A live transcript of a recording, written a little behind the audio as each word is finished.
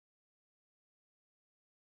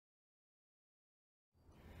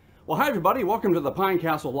Well, hi everybody. Welcome to the Pine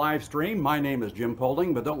Castle live stream. My name is Jim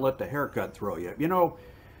Polding, but don't let the haircut throw you. You know,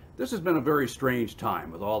 this has been a very strange time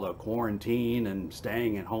with all the quarantine and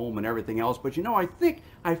staying at home and everything else. But you know, I think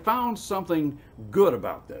I found something good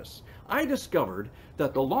about this. I discovered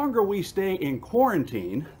that the longer we stay in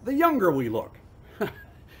quarantine, the younger we look.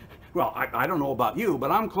 Well, I don't know about you,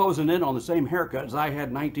 but I'm closing in on the same haircut as I had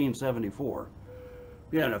in 1974.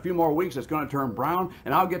 Yeah, in a few more weeks it's going to turn brown,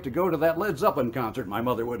 and I'll get to go to that Led Zeppelin concert my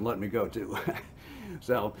mother wouldn't let me go to.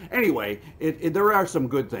 So anyway, there are some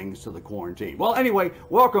good things to the quarantine. Well, anyway,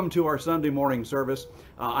 welcome to our Sunday morning service.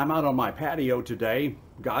 I'm out on my patio today.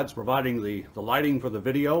 God's providing the lighting for the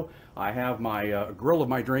video. I have my grill of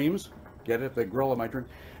my dreams. Get it? The grill of my dreams.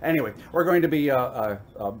 Anyway, we're going to be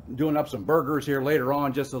doing up some burgers here later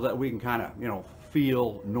on just so that we can kind of,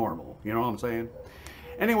 feel normal. You know what I'm saying?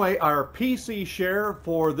 Anyway, our PC share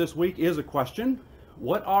for this week is a question.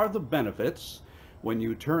 What are the benefits when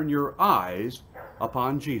you turn your eyes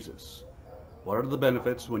upon Jesus? What are the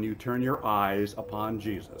benefits when you turn your eyes upon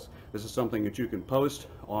Jesus? This is something that you can post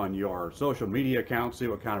on your social media account, see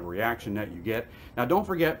what kind of reaction that you get. Now, don't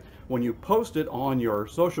forget, when you post it on your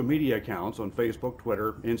social media accounts on Facebook,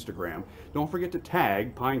 Twitter, Instagram, don't forget to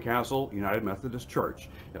tag Pine Castle United Methodist Church.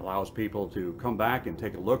 It allows people to come back and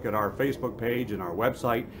take a look at our Facebook page and our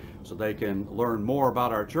website so they can learn more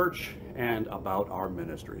about our church and about our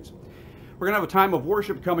ministries. We're going to have a time of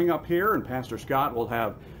worship coming up here, and Pastor Scott will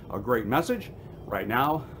have a great message. Right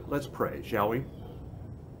now, let's pray, shall we?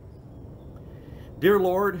 Dear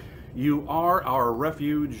Lord, you are our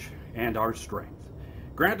refuge and our strength.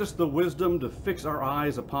 Grant us the wisdom to fix our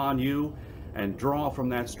eyes upon you and draw from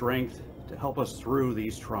that strength to help us through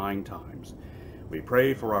these trying times. We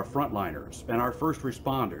pray for our frontliners and our first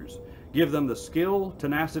responders. Give them the skill,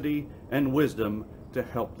 tenacity, and wisdom to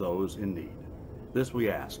help those in need. This we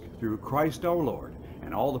ask through Christ our Lord.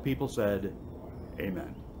 And all the people said,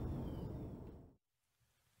 Amen.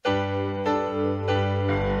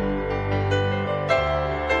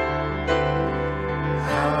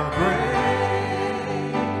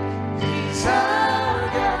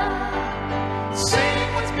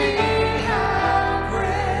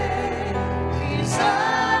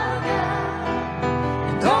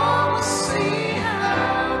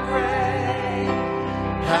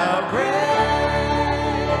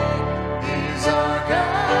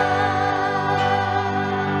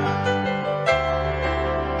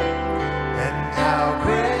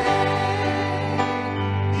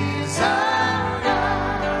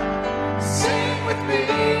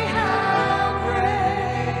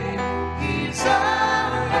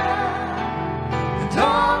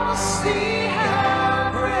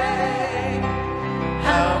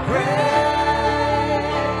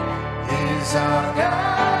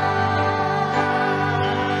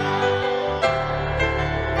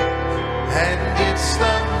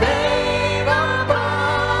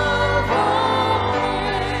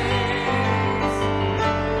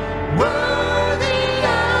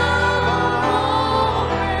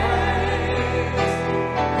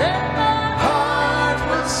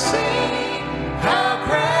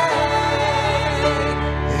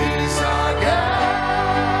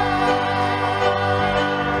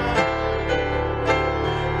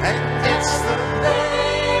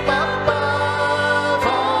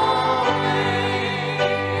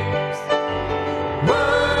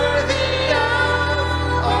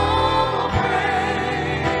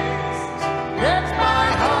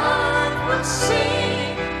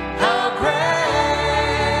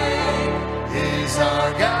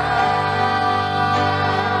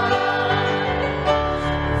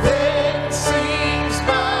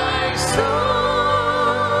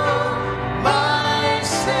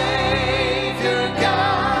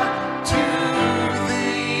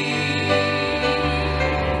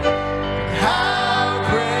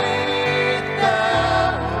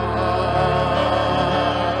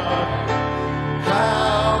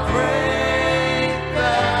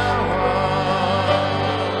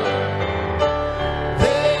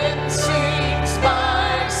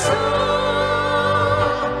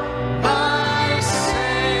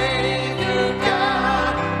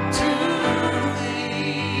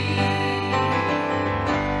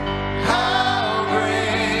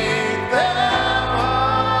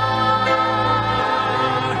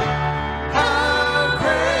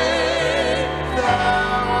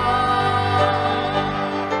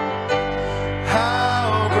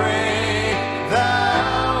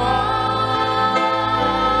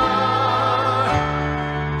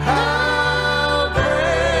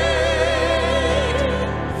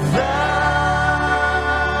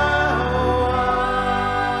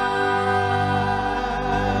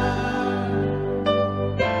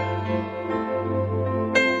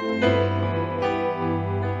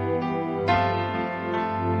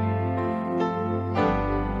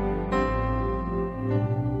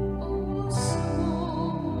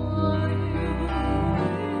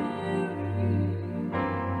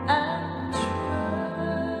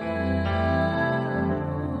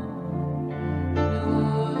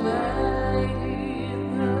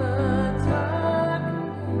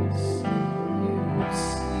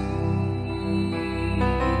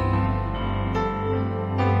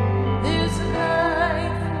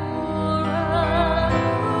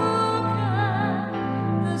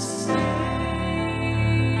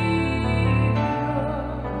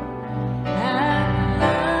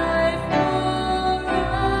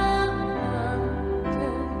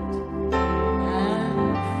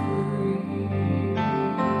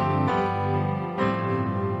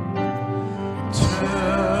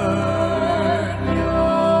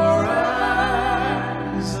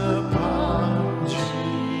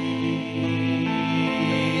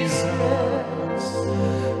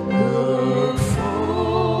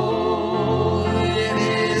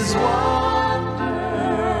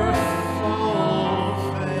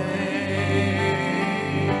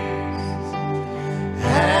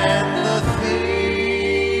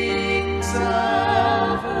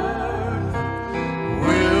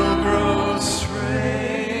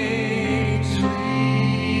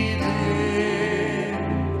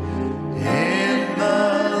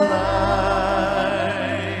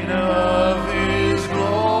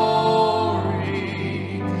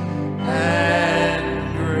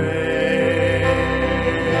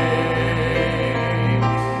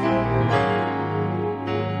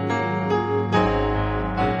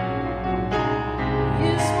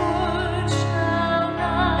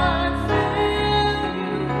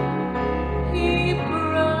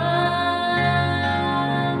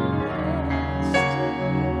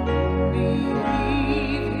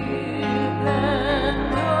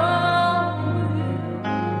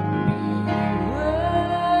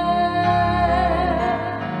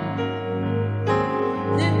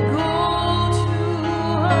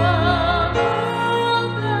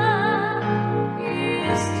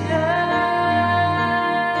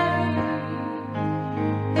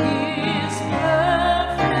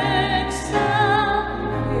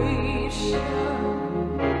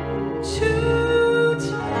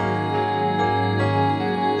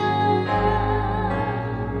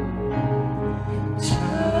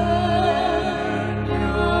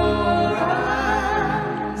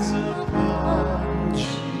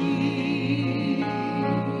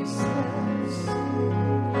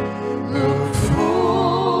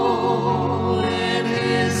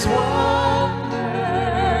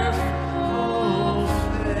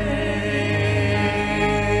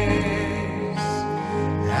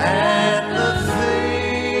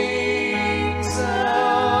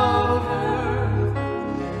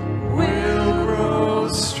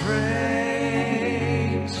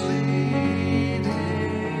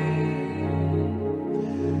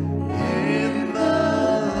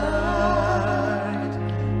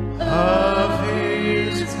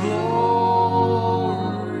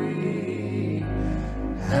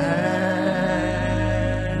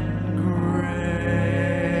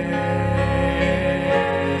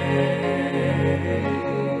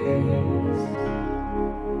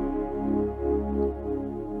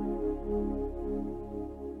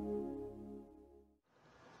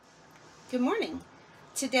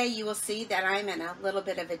 today you will see that I'm in a little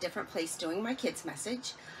bit of a different place doing my kids'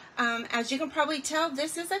 message. As you can probably tell,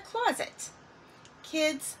 this is a closet.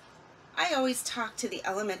 Kids, I always talk to the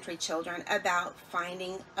elementary children about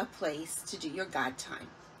finding a place to do your God time.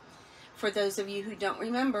 For those of you who don't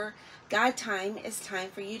remember, God time is time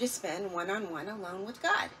for you to spend one-on-one alone with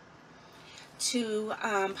God. To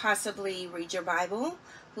possibly read your Bible,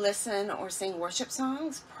 listen or sing worship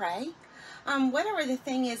songs, pray, whatever the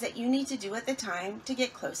thing is that you need to do at the time to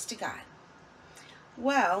get close to God.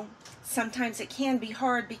 Well, sometimes it can be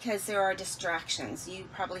hard because there are distractions. You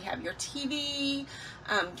probably have your TV,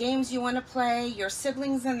 games you want to play, your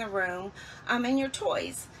siblings in the room, and your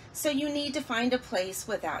toys. So you need to find a place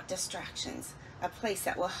without distractions, a place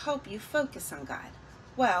that will help you focus on God.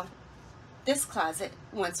 Well, this closet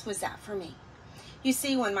once was that for me. You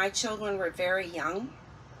see, when my children were very young,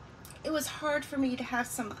 it was hard for me to have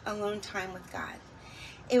some alone time with God.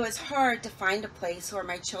 It was hard to find a place where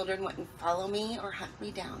my children wouldn't follow me or hunt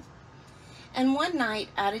me down. And one night,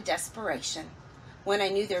 out of desperation, when I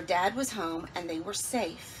knew their dad was home and they were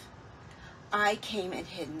safe, I came and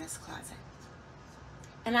hid in this closet.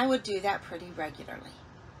 And I would do that pretty regularly.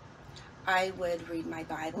 I would read my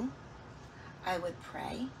Bible. I would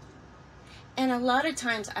pray. And a lot of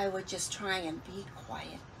times I would just try and be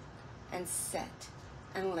quiet and sit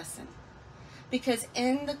and listen. Because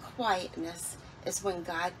in the quietness is when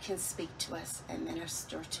God can speak to us and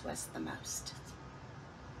minister to us the most.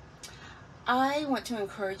 I want to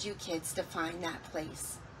encourage you kids to find that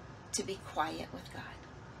place to be quiet with God.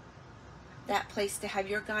 That place to have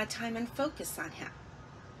your God time and focus on Him.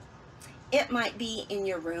 It might be in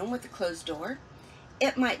your room with a closed door.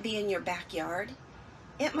 It might be in your backyard.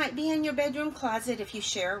 It might be in your bedroom closet if you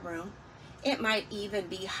share a room. It might even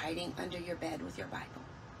be hiding under your bed with your Bible.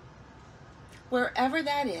 Wherever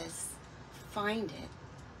that is, find it.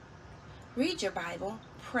 Read your Bible,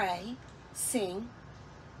 pray, sing,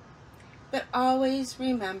 but always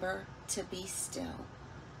remember to be still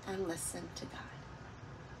and listen to God.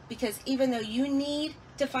 Because even though you need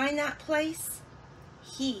to find that place,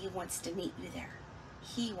 He wants to meet you there.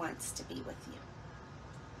 He wants to be with you.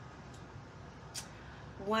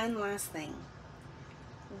 One last thing.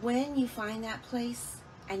 When you find that place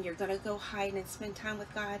and you're going to go hide and spend time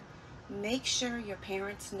with God, make sure your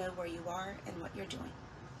parents know where you are and what you're doing.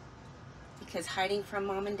 Because hiding from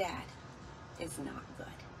mom and dad is not good.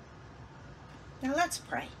 Now let's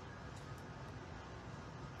pray.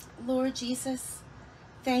 Lord Jesus,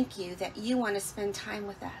 thank you that you want to spend time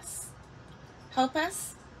with us. Help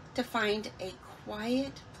us to find a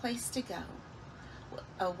quiet place to go,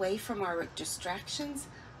 away from our distractions,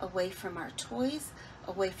 away from our toys,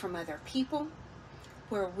 away from other people,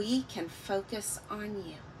 where we can focus on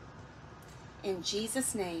you. In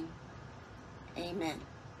Jesus' name, amen.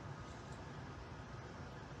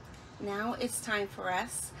 Now it's time for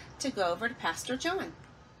us to go over to Pastor John.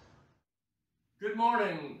 Good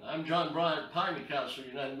morning. I'm John Bryant, Piney Castle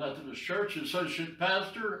United Methodist Church, Associate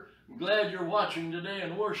Pastor. I'm glad you're watching today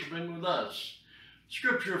and worshiping with us.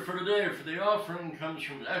 Scripture for today for the offering comes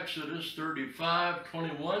from Exodus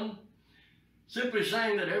 35:21, simply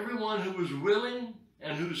saying that everyone who was willing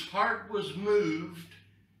and whose heart was moved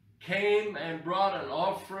came and brought an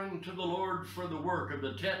offering to the Lord for the work of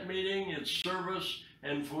the tent meeting, its service,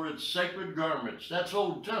 and for its sacred garments. That's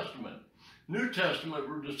Old Testament. New Testament,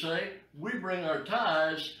 we're to say, we bring our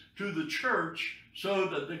tithes to the church so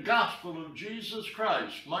that the gospel of Jesus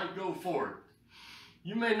Christ might go forth.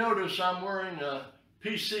 You may notice I'm wearing a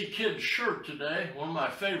PC Kids shirt today, one of my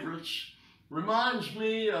favorites. Reminds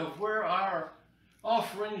me of where our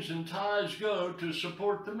offerings and tithes go to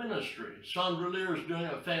support the ministry. Sandra Lear is doing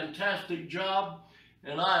a fantastic job,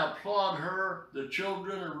 and I applaud her. The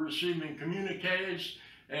children are receiving communiques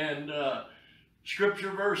and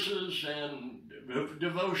scripture verses and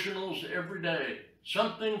devotionals every day.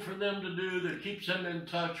 Something for them to do that keeps them in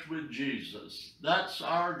touch with Jesus. That's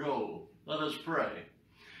our goal. Let us pray.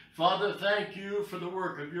 Father, thank you for the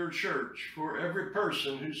work of your church, for every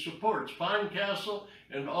person who supports Pine Castle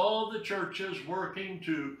and all the churches working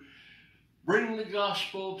to bring the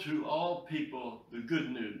gospel to all people, the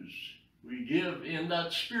good news. We give in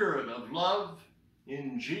that spirit of love.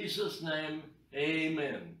 In Jesus' name,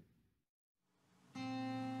 amen.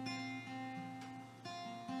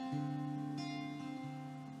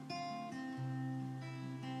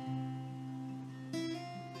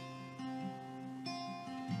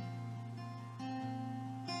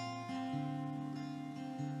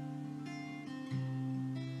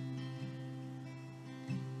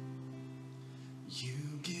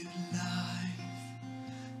 You give life,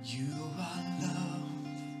 you are love,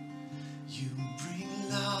 you bring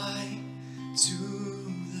light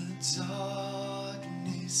to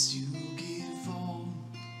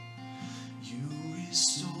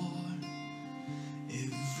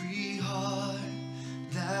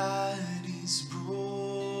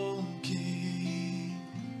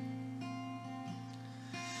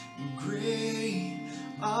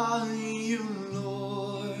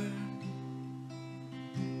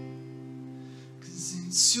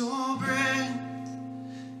Since your breath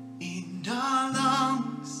in our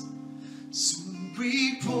lungs, so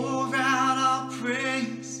we pour out our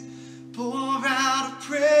praise, pour out our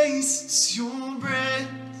praise. It's your breath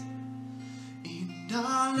in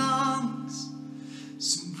our lungs,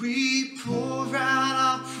 so we pour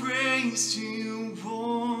out our praise to you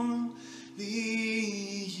only.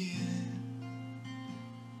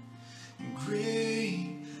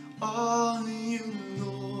 Great are you,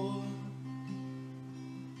 Lord.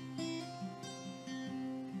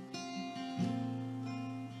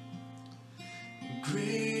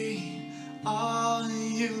 Great are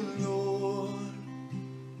you, Lord.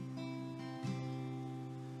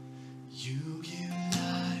 You give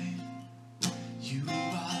life, you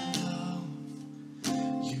are love,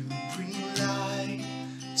 you bring light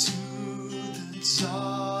to the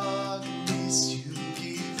darkness, you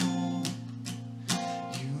give hope,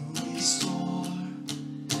 you restore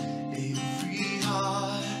every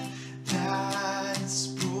heart that's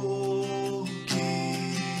broken.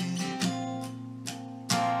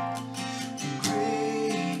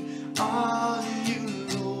 Great are you,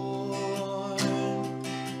 Lord.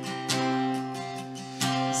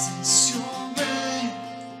 Since your breath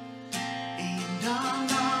in our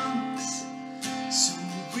lungs, so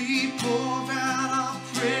we pour out our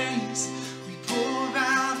praise, we pour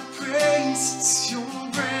out our praise. It's your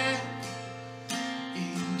breath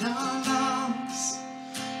in our lungs,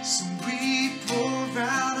 so we pour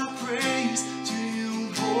out our praise to you,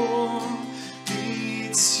 Lord.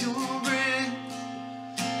 It's your breath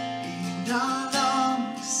in our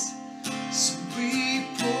lungs, so we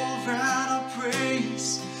pour out our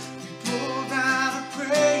praise, we pour out our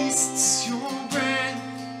praise. It's your breath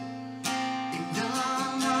in our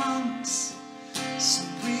lungs, so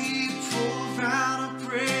we pour out our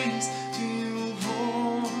praise to you,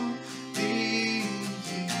 holy.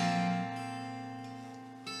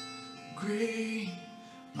 Great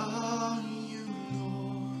are you,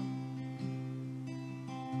 Lord.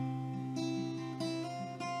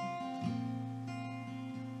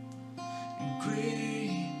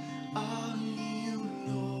 Great are you,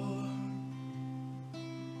 Lord.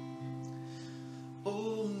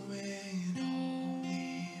 Oh, and all the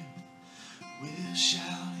earth will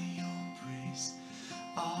shout your praise.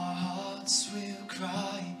 Our hearts will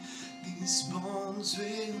cry, these bones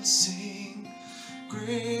will sing.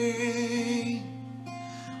 Great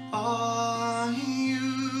are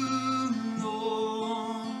you,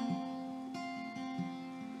 Lord.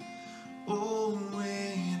 Oh,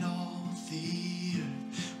 when all the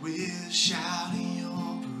earth will shout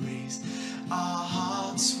your praise, our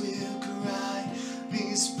hearts will cry,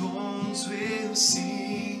 these bones will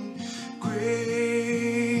sing.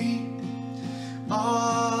 Great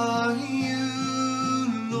are you,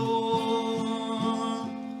 Lord.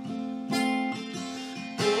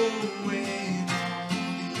 Oh, when all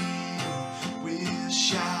the earth will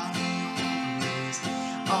shout your praise,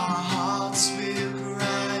 our hearts will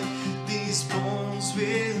cry, these bones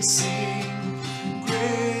will sing.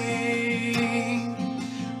 Great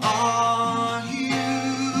are you,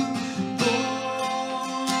 Lord.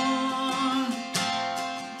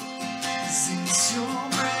 Since your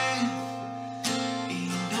breath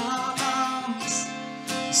in our lungs,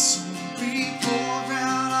 so we pour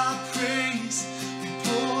out our praise, we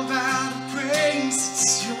pour out our praise.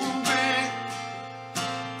 It's your breath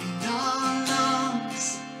in our lungs,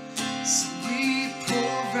 so we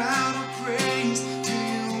pour out our praise to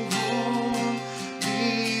you, Lord.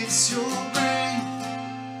 It's your breath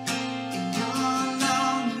in our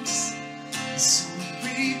lungs, so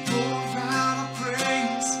we pour out our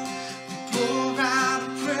praise, we pour out our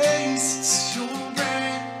praise. It's your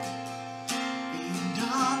breath in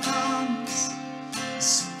our lungs,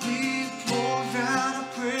 so we pour out our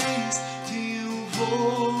praise to you,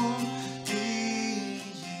 holy.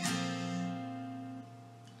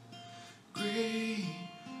 Great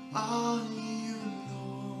are you,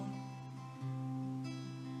 Lord.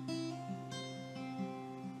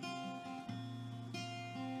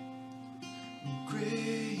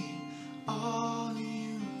 Great are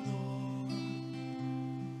you, Lord.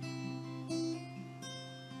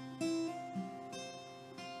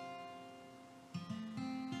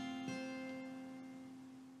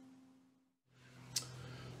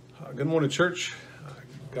 Good morning, church.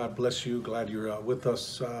 God bless you. Glad you're with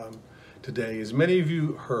us today. As many of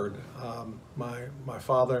you heard, my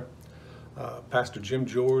father, Pastor Jim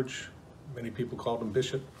George, many people called him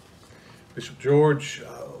Bishop. Bishop George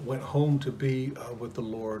went home to be with the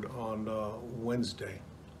Lord on Wednesday.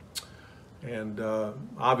 And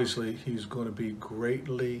obviously he's going to be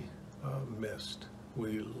greatly missed.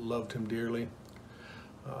 We loved him dearly.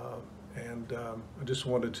 And I just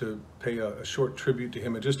wanted to pay a short tribute to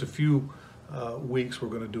him. In just a few weeks, we're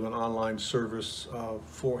going to do an online service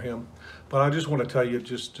for him. But I just want to tell you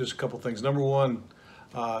just a couple things. Number one,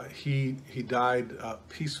 he died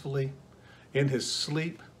peacefully in his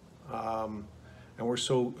sleep, and we're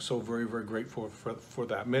so very, very grateful for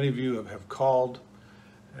that. Many of you have called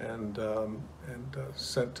and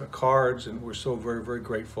sent cards, and we're so very, very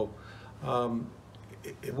grateful.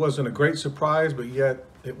 It wasn't a great surprise, but yet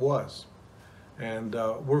it was. And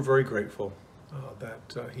we're very grateful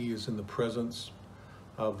that he is in the presence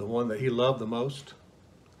of the one that he loved the most.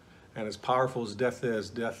 And as powerful as death is,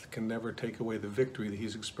 death can never take away the victory that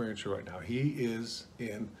he's experiencing right now. He is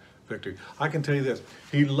in victory. I can tell you this,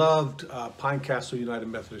 he loved Pine Castle United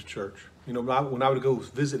Methodist Church. You know, when I would go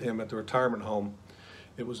visit him at the retirement home,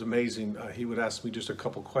 it was amazing. He would ask me just a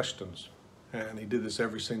couple questions, and he did this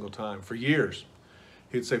every single time for years.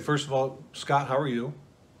 He'd say, first of all, Scott, how are you?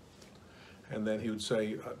 And then he would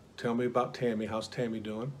say, tell me about Tammy. How's Tammy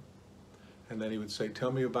doing? And then he would say,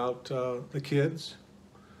 tell me about the kids.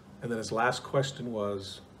 And then his last question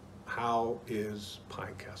was, how is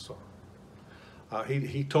Pine Castle?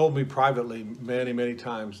 He told me privately many, many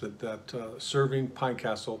times that serving Pine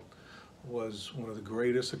Castle was one of the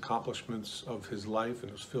greatest accomplishments of his life, and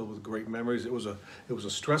it was filled with great memories. It was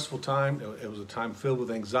a stressful time. It was a time filled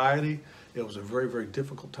with anxiety. It was a very, very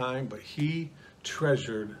difficult time, but he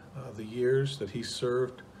treasured the years that he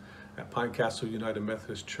served at Pine Castle United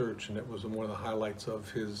Methodist Church, and it was one of the highlights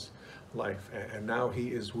of his life. And now he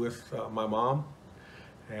is with my mom,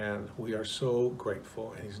 and we are so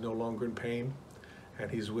grateful. And he's no longer in pain,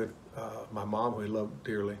 and he's with my mom, who he loved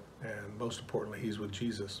dearly, and most importantly, he's with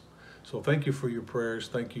Jesus. So thank you for your prayers.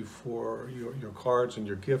 Thank you for your cards and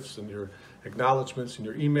your gifts and your acknowledgments and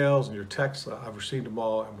your emails and your texts. I've received them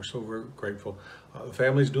all, and we're so very grateful. The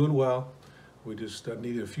family's doing well. We just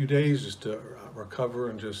needed a few days just to recover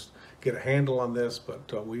and just get a handle on this,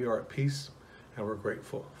 but we are at peace, and we're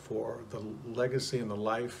grateful for the legacy and the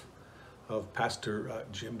life of Pastor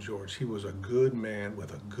Jim George. He was a good man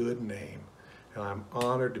with a good name, and I'm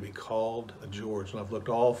honored to be called a George. And I've looked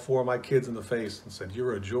all four of my kids in the face and said,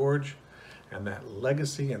 you're a George, and that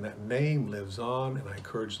legacy and that name lives on, and I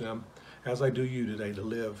encourage them, as I do you today, to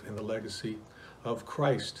live in the legacy of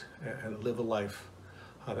Christ and live a life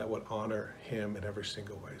that would honor him in every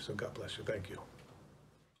single way. So God bless you. Thank you.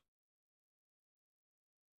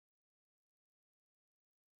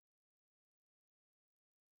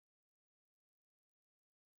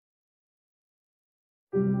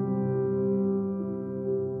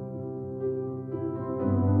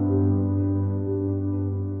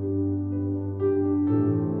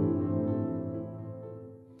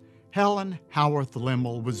 Helen Howarth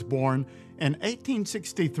Limmel was born in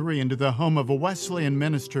 1863 into the home of a Wesleyan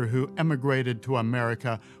minister who emigrated to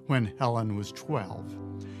America when Helen was 12.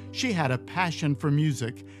 She had a passion for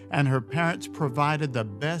music, and her parents provided the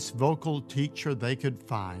best vocal teacher they could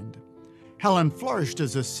find. Helen flourished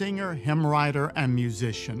as a singer, hymn writer, and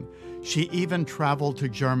musician. She even traveled to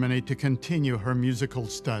Germany to continue her musical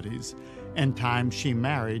studies. In time, she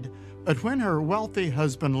married, but when her wealthy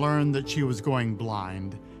husband learned that she was going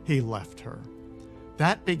blind, he left her.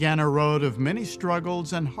 That began a road of many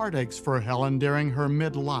struggles and heartaches for Helen during her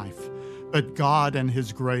midlife, but God and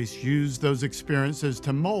His grace used those experiences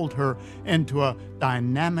to mold her into a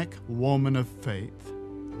dynamic woman of faith.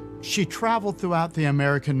 She traveled throughout the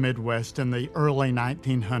American Midwest in the early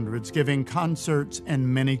 1900s, giving concerts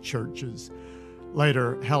in many churches.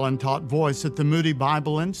 Later, Helen taught voice at the Moody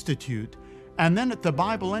Bible Institute and then at the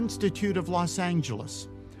Bible Institute of Los Angeles.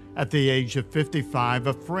 At the age of 55,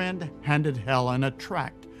 a friend handed Helen a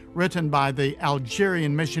tract written by the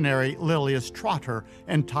Algerian missionary Lilias Trotter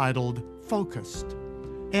entitled Focused.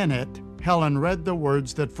 In it, Helen read the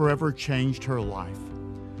words that forever changed her life.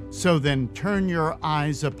 So then turn your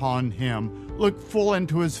eyes upon Him, look full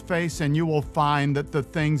into His face, and you will find that the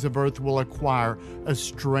things of earth will acquire a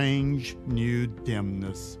strange new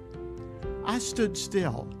dimness. I stood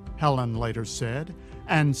still, Helen later said,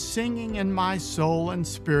 and singing in my soul and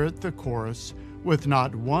spirit the chorus, with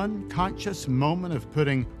not one conscious moment of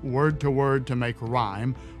putting word to word to make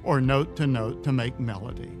rhyme or note to note to make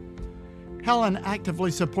melody. Helen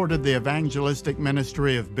actively supported the evangelistic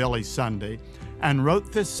ministry of Billy Sunday and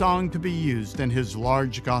wrote this song to be used in his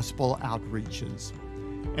large gospel outreaches.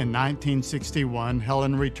 In 1961,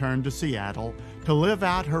 Helen returned to Seattle to live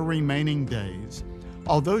out her remaining days.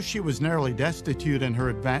 Although she was nearly destitute in her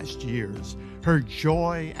advanced years, her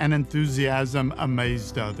joy and enthusiasm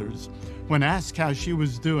amazed others. When asked how she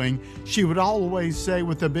was doing, she would always say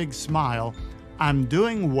with a big smile, "I'm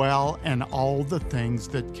doing well in all the things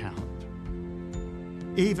that count."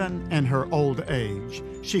 Even in her old age,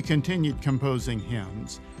 she continued composing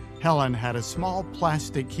hymns. Helen had a small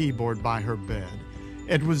plastic keyboard by her bed.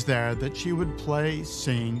 It was there that she would play,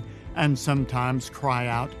 sing, and sometimes cry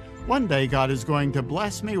out, "One day God is going to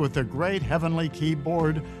bless me with a great heavenly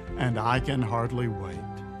keyboard, and I can hardly wait."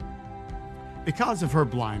 Because of her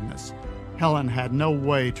blindness, Helen had no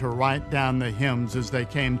way to write down the hymns as they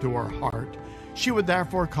came to her heart. She would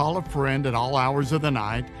therefore call a friend at all hours of the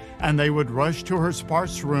night, and they would rush to her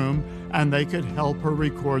sparse room, and they could help her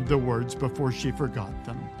record the words before she forgot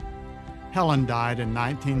them. Helen died in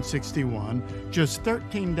 1961, just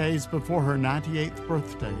 13 days before her 98th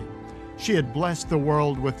birthday. She had blessed the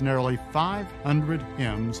world with nearly 500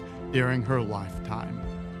 hymns during her lifetime.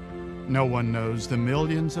 No one knows the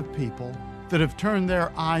millions of people that have turned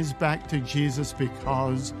their eyes back to Jesus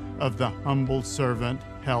because of the humble servant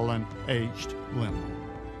Helen H. Lemmel.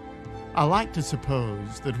 I like to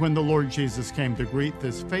suppose that when the Lord Jesus came to greet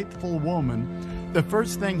this faithful woman, the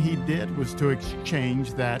first thing he did was to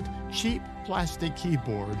exchange that cheap plastic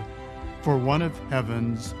keyboard for one of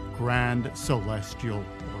heaven's grand celestial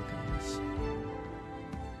organs.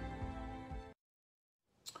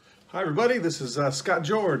 Hi, everybody. This is Scott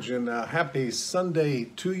George, and happy Sunday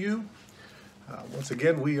to you. Once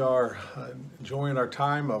again, we are enjoying our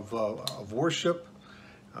time of worship,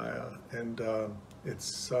 and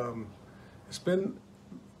it's been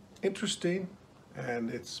interesting, and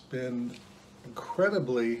it's been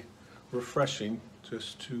incredibly refreshing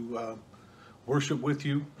just to worship with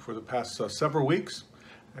you for the past several weeks,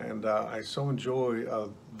 and I so enjoy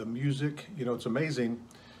the music. You know, it's amazing.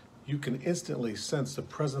 You can instantly sense the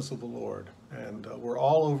presence of the Lord, and we're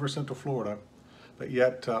all over Central Florida. But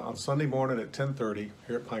yet, on Sunday morning at 10:30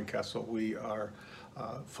 here at Pine Castle, we are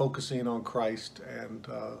focusing on Christ, and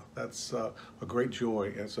that's a great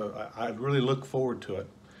joy. And so I really look forward to it,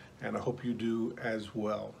 and I hope you do as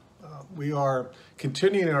well. We are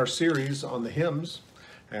continuing our series on the hymns,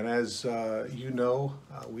 and as you know,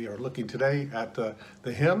 we are looking today at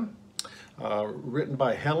the hymn written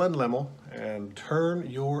by Helen Lemmel, and "Turn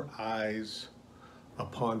Your Eyes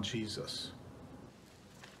Upon Jesus."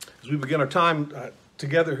 As we begin our time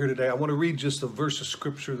together here today, I want to read just a verse of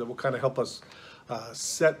scripture that will kind of help us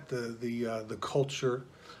set the culture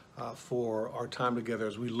for our time together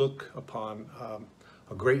as we look upon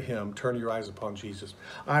a great hymn, "Turn Your Eyes Upon Jesus."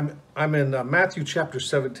 I'm in Matthew chapter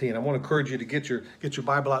 17. I want to encourage you to get your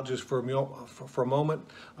Bible out just for a moment.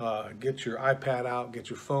 Get your iPad out,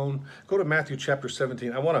 get your phone. Go to Matthew chapter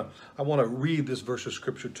 17. I want to read this verse of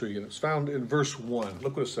scripture to you, and it's found in verse 1.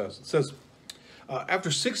 Look what it says. It says,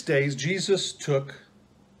 after 6 days, Jesus took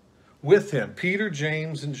with him Peter,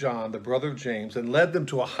 James, and John, the brother of James, and led them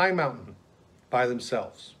to a high mountain by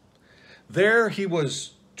themselves. There he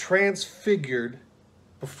was transfigured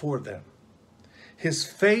before them. His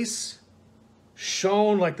face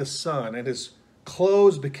shone like the sun, and his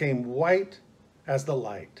clothes became white as the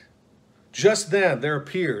light. Just then there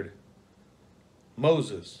appeared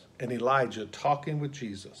Moses and Elijah talking with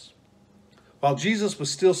Jesus. While Jesus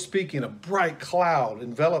was still speaking, a bright cloud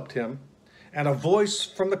enveloped him, and a voice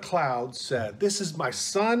from the cloud said, "This is my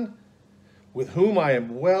son, with whom I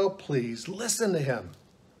am well pleased. Listen to him."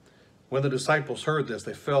 When the disciples heard this,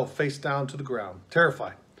 they fell face down to the ground,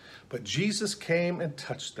 terrified. But Jesus came and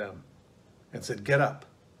touched them and said, "Get up,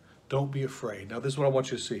 don't be afraid." Now this is what I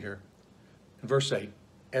want you to see here. In verse 8,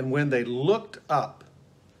 and when they looked up,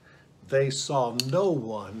 they saw no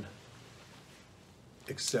one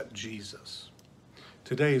except Jesus.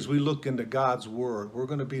 Today, as we look into God's Word, we're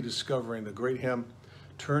going to be discovering the great hymn,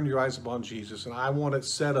 "Turn Your Eyes Upon Jesus." And I want it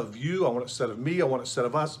said of you, I want it said of me, I want it said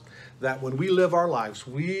of us, that when we live our lives,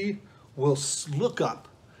 we will look up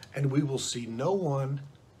and we will see no one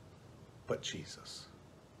but Jesus.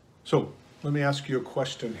 So let me ask you a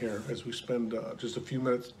question here as we spend just a few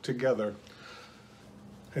minutes together.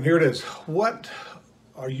 And here it is. What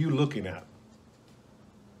are you looking at?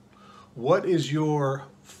 What is your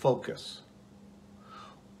focus?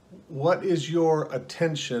 What is your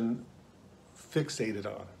attention fixated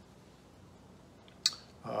on?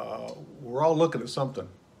 We're all looking at something.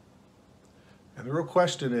 And the real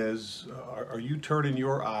question is, are you turning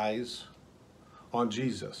your eyes on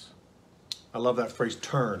Jesus? I love that phrase,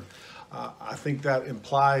 turn. I think that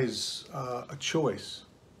implies a choice.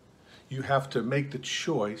 You have to make the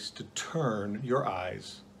choice to turn your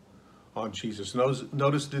eyes on Jesus.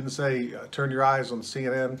 Notice it didn't say turn your eyes on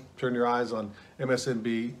CNN, turn your eyes on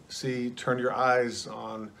MSNBC, turn your eyes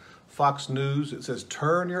on Fox News. It says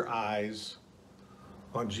turn your eyes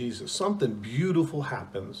on Jesus. Something beautiful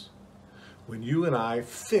happens when you and I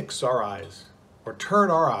fix our eyes or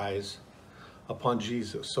turn our eyes upon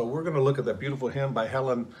Jesus. So we're going to look at that beautiful hymn by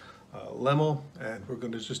Helen Lemmel, and we're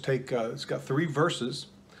going to just take, it's got 3 verses.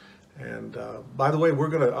 And by the way, we're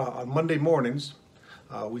going to, on Monday mornings,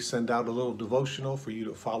 we send out a little devotional for you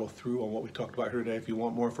to follow through on what we talked about here today. If you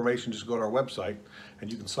want more information, just go to our website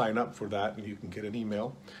and you can sign up for that, and you can get an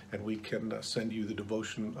email, and we can send you the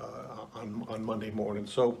devotion on Monday morning.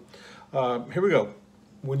 So here we go.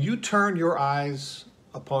 When you turn your eyes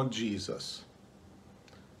upon Jesus,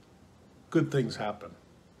 good things happen.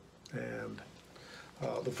 And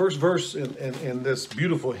the first verse in this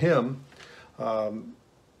beautiful hymn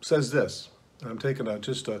says this. I'm taking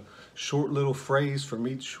just a short little phrase from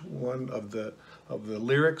each one of the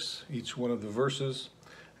lyrics, each one of the verses.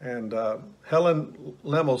 And Helen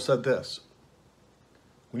Lemmel said this: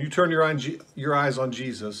 when you turn your eyes on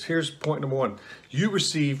Jesus, here's point number 1. You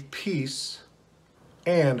receive peace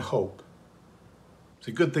and hope.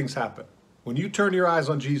 See, good things happen. When you turn your eyes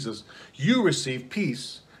on Jesus, you receive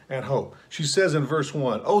peace and hope. She says in verse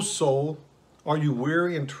 1, "O soul, are you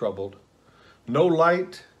weary and troubled? No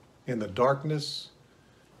light in the darkness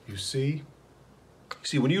you see?"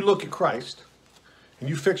 See, when you look at Christ and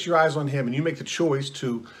you fix your eyes on him and you make the choice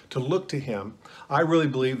to look to him, I really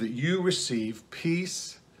believe that you receive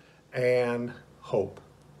peace and hope.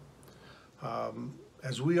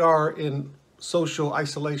 As we are in social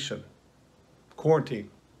isolation, quarantine,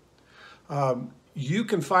 you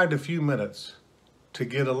can find a few minutes to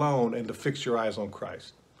get alone and to fix your eyes on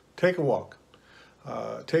Christ. Take a walk,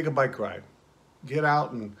 take a bike ride, get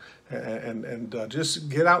out and just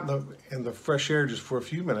get out in the fresh air just for a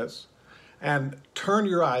few minutes and turn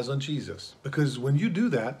your eyes on Jesus. Because when you do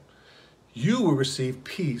that, you will receive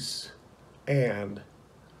peace and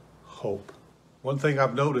hope. One thing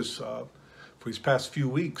I've noticed for these past few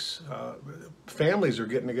weeks, families are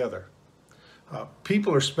getting together.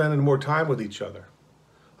 People are spending more time with each other.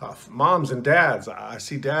 Moms and dads, I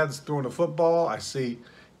see dads throwing a football. I see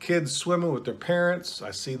kids swimming with their parents. I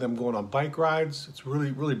see them going on bike rides. It's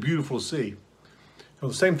really, really beautiful to see.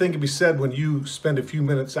 The same thing can be said when you spend a few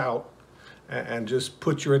minutes out and just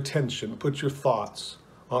put your attention, put your thoughts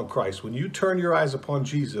on Christ. When you turn your eyes upon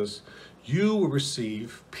Jesus, you will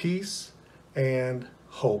receive peace and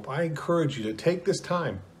hope. I encourage you to take this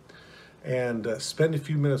time and spend a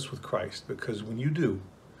few minutes with Christ, because when you do,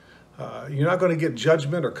 you're not going to get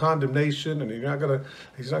judgment or condemnation, and he's not going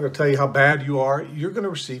to tell you how bad you are. You're going to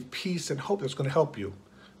receive peace and hope that's going to help you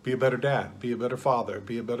be a better dad, be a better father,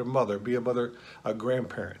 be a better mother, be a better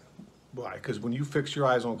grandparent. Why? Because when you fix your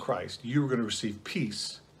eyes on Christ, you're going to receive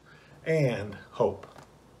peace and hope.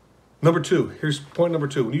 Number 2, here's point number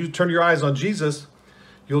 2. When you turn your eyes on Jesus,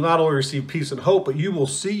 you'll not only receive peace and hope, but you will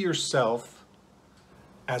see yourself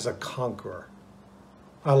as a conqueror.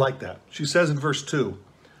 I like that. She says in verse 2,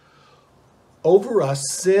 "Over us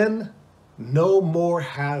sin no more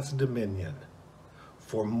has dominion,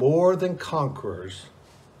 for more than conquerors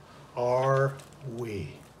are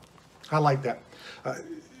we." I like that.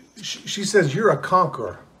 She says you're a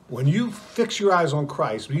conqueror. When you fix your eyes on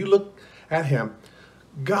Christ, when you look at him,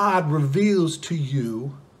 God reveals to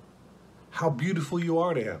you how beautiful you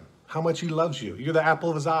are to him, how much he loves you. You're the apple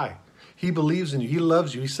of his eye. He believes in you. He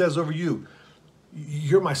loves you. He says over you,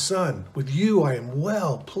 "You're my son. With you I am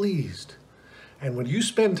well pleased." And when you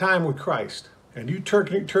spend time with Christ and you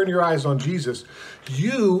turn your eyes on Jesus,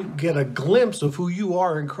 you get a glimpse of who you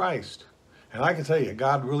are in Christ. And I can tell you,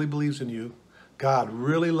 God really believes in you. God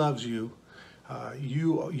really loves you.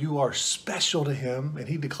 You are special to him, and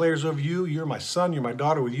he declares over you, "You're my son, you're my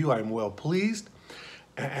daughter. With you I am well pleased."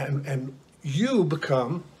 And you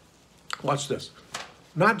become, watch this,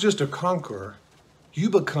 not just a conqueror, you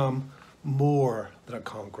become more than a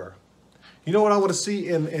conqueror. You know what I want to see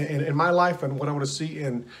in my life, and what I want to see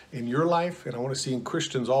in your life, and I want to see in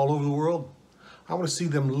Christians all over the world? I want to see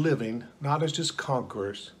them living not as just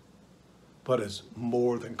conquerors, but as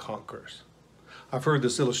more than conquerors. I've heard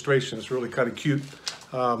this illustration. It's really kind of cute.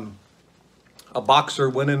 A boxer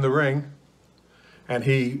went in the ring, and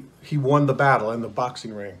he won the battle in the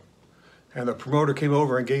boxing ring. And the promoter came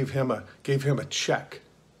over and gave him a check.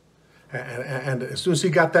 And as soon as he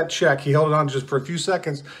got that check, he held it on just for a few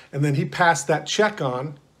seconds, and then he passed that check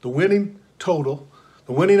on, the winning total,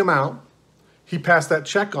 the winning amount, he passed that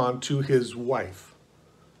check on to his wife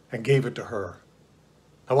and gave it to her.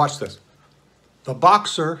 Now watch this. The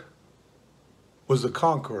boxer was the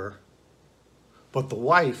conqueror, but the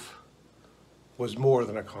wife was more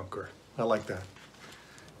than a conqueror. I like that.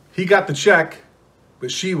 He got the check,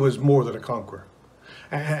 but she was more than a conqueror.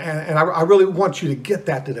 And I really want you to get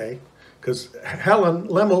that today, because Helen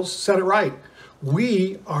Lemmel said it right.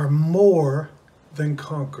 We are more than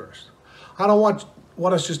conquerors. I don't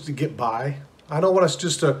want us just to get by. I don't want us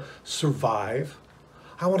just to survive.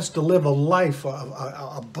 I want us to live a life, an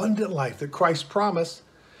abundant life that Christ promised,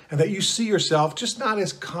 and that you see yourself just not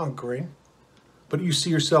as conquering, but you see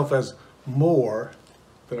yourself as more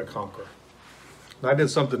than a conqueror. And I did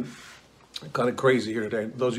something kind of crazy here today. Those of you